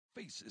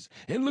faces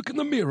and look in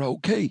the mirror,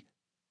 okay?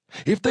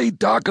 If they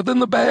darker than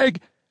the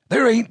bag,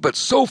 there ain't but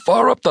so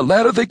far up the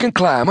ladder they can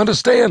climb,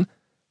 understand?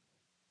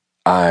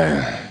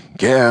 I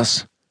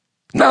guess.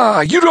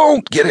 Nah, you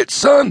don't get it,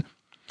 son.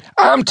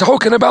 I'm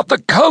talking about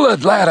the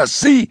colored ladder,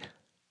 see?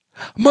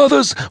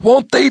 Mothers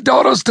want they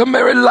daughters to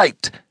marry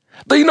light.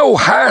 They know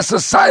high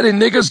society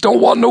niggas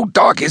don't want no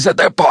darkies at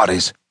their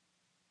parties.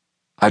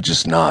 I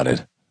just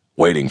nodded,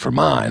 waiting for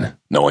mine,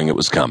 knowing it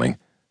was coming.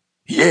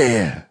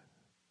 Yeah,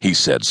 he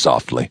said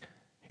softly.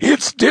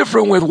 It's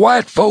different with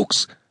white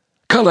folks.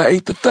 Color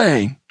ain't the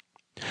thing.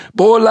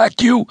 Boy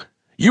like you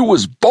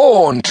was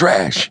born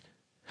trash.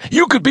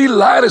 You could be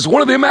light as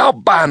one of them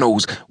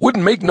albinos.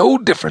 Wouldn't make no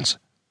difference.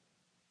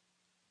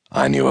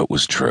 I knew it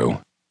was true.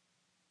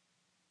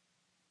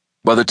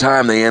 By the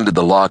time they ended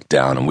the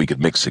lockdown and we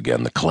could mix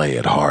again, the clay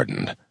had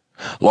hardened.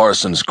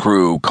 Larson's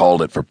crew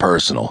called it for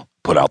personal,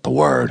 put out the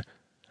word.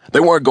 They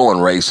weren't going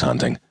race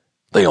hunting.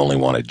 They only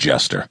wanted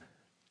Jester.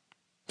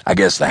 I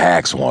guess the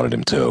hacks wanted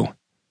him too.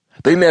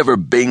 They never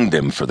binged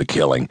him for the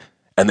killing,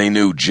 and they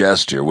knew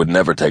Jester would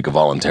never take a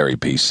voluntary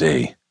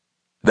PC.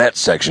 That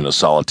section of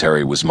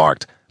solitary was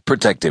marked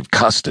protective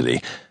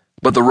custody,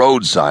 but the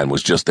road sign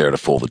was just there to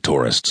fool the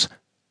tourists.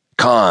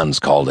 Cons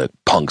called it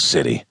Punk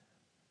City.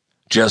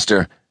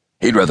 Jester,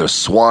 he'd rather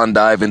swan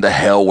dive into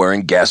hell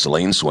wearing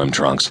gasoline swim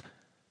trunks.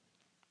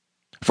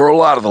 For a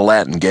lot of the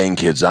Latin gang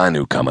kids I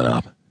knew coming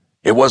up,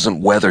 it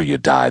wasn't whether you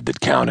died that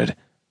counted.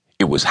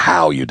 It was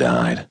how you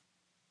died.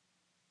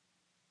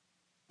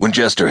 When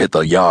Jester hit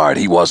the yard,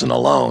 he wasn't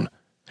alone.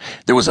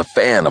 There was a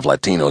fan of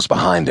Latinos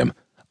behind him,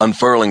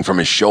 unfurling from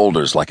his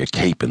shoulders like a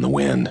cape in the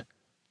wind.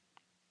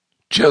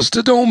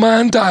 Jester don't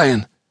mind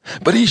dying,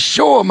 but he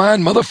sure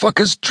mind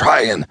motherfuckers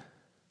trying,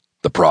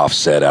 the prof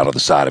said out of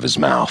the side of his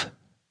mouth.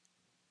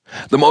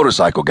 The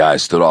motorcycle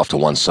guys stood off to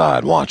one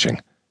side,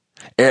 watching.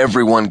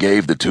 Everyone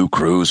gave the two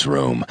crews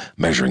room,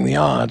 measuring the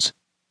odds.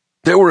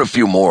 There were a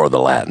few more of the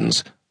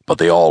Latins, but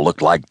they all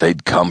looked like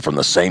they'd come from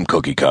the same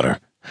cookie cutter,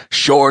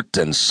 short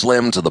and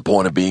slim to the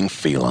point of being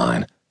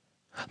feline.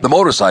 The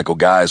motorcycle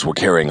guys were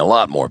carrying a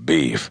lot more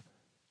beef.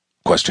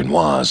 Question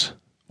was,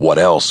 what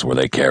else were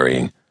they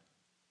carrying?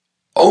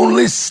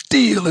 Only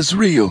steel is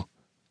real,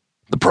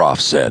 the prof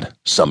said,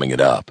 summing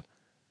it up.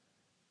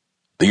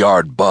 The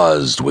yard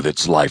buzzed with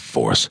its life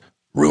force,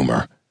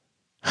 rumor.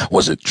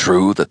 Was it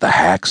true that the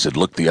hacks had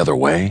looked the other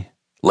way?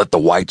 Let the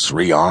whites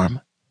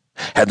rearm?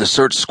 Had the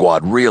search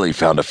squad really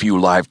found a few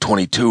live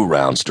 .22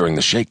 rounds during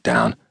the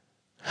shakedown?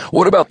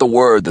 What about the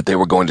word that they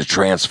were going to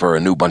transfer a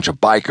new bunch of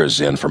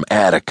bikers in from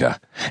Attica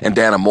and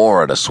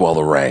Dannemora to swell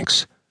the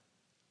ranks?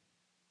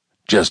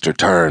 Jester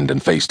turned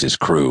and faced his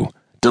crew,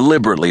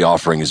 deliberately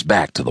offering his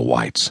back to the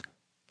whites.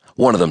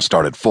 One of them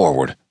started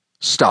forward,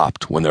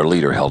 stopped when their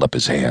leader held up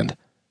his hand.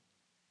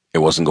 It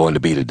wasn't going to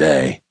be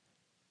today,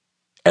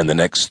 and the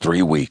next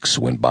 3 weeks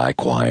went by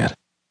quiet.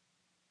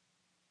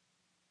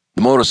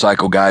 The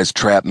motorcycle guys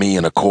trapped me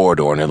in a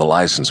corridor near the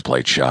license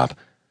plate shop.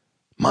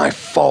 My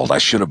fault, I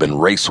should have been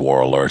race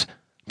war alert,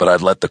 but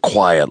I'd let the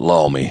quiet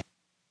lull me.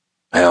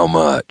 How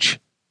much?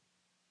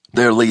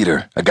 Their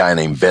leader, a guy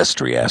named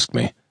Vestry, asked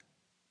me.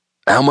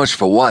 How much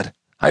for what?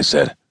 I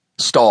said,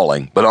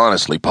 stalling, but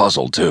honestly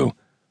puzzled too.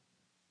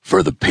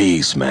 For the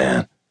peace,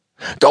 man.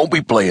 Don't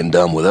be playing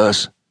dumb with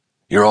us.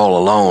 You're all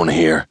alone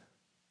here.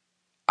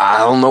 I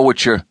don't know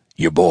what your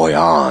boy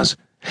Oz.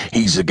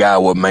 He's the guy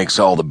what makes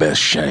all the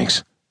best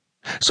shanks.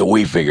 So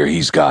we figure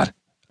he's got.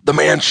 The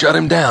man shut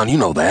him down, you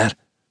know that.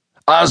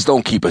 Oz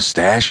don't keep a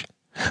stash.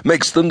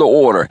 Makes them to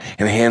order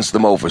and hands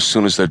them over as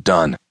soon as they're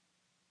done.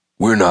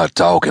 We're not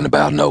talking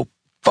about no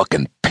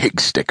fucking pig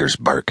stickers,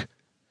 Burke.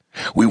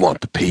 We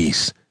want the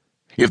peace.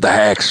 If the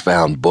hacks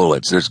found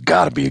bullets, there's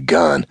gotta be a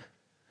gun.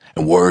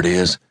 And word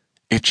is,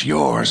 it's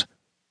yours.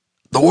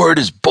 The word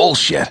is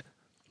bullshit.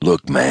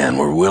 Look, man,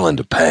 we're willing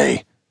to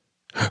pay.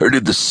 Or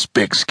did the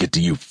spics get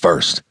to you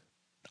first?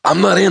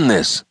 I'm not in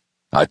this,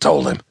 I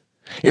told him.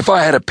 If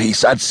I had a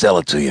piece, I'd sell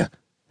it to you.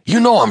 You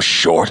know I'm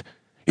short.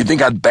 You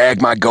think I'd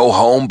bag my go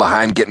home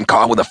behind getting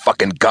caught with a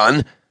fucking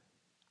gun?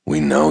 We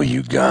know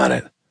you got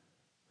it,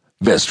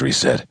 Vestry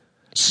said,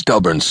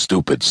 stubborn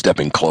stupid,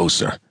 stepping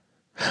closer.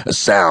 A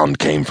sound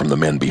came from the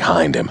men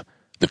behind him,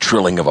 the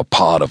trilling of a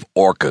pod of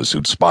orcas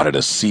who'd spotted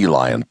a sea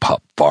lion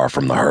pup far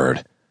from the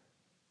herd.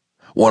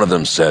 One of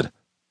them said,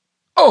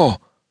 "Oh,"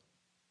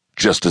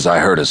 just as I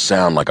heard a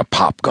sound like a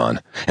pop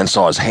gun and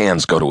saw his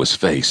hands go to his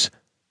face.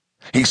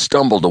 He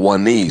stumbled to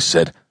one knee,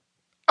 said,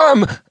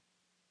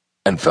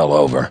 and fell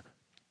over.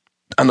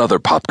 Another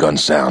pop gun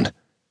sound.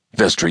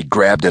 Vestry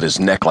grabbed at his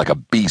neck like a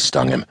bee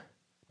stung him,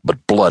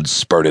 but blood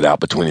spurted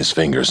out between his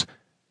fingers.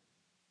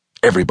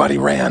 Everybody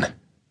ran.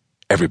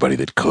 Everybody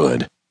that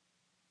could.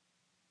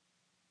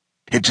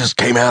 It just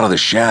came out of the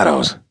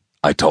shadows,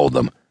 I told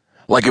them,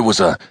 like it was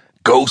a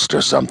ghost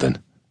or something.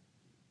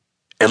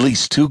 At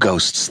least 2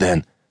 ghosts,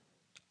 then,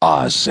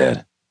 Oz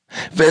said.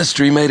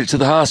 Vestry made it to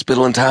the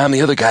hospital in time,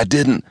 the other guy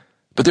didn't,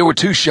 but there were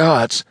 2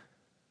 shots.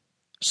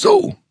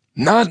 So,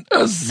 not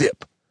a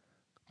zip,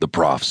 the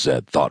prof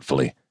said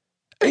thoughtfully.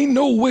 Ain't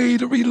no way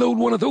to reload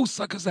one of those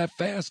suckers that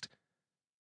fast.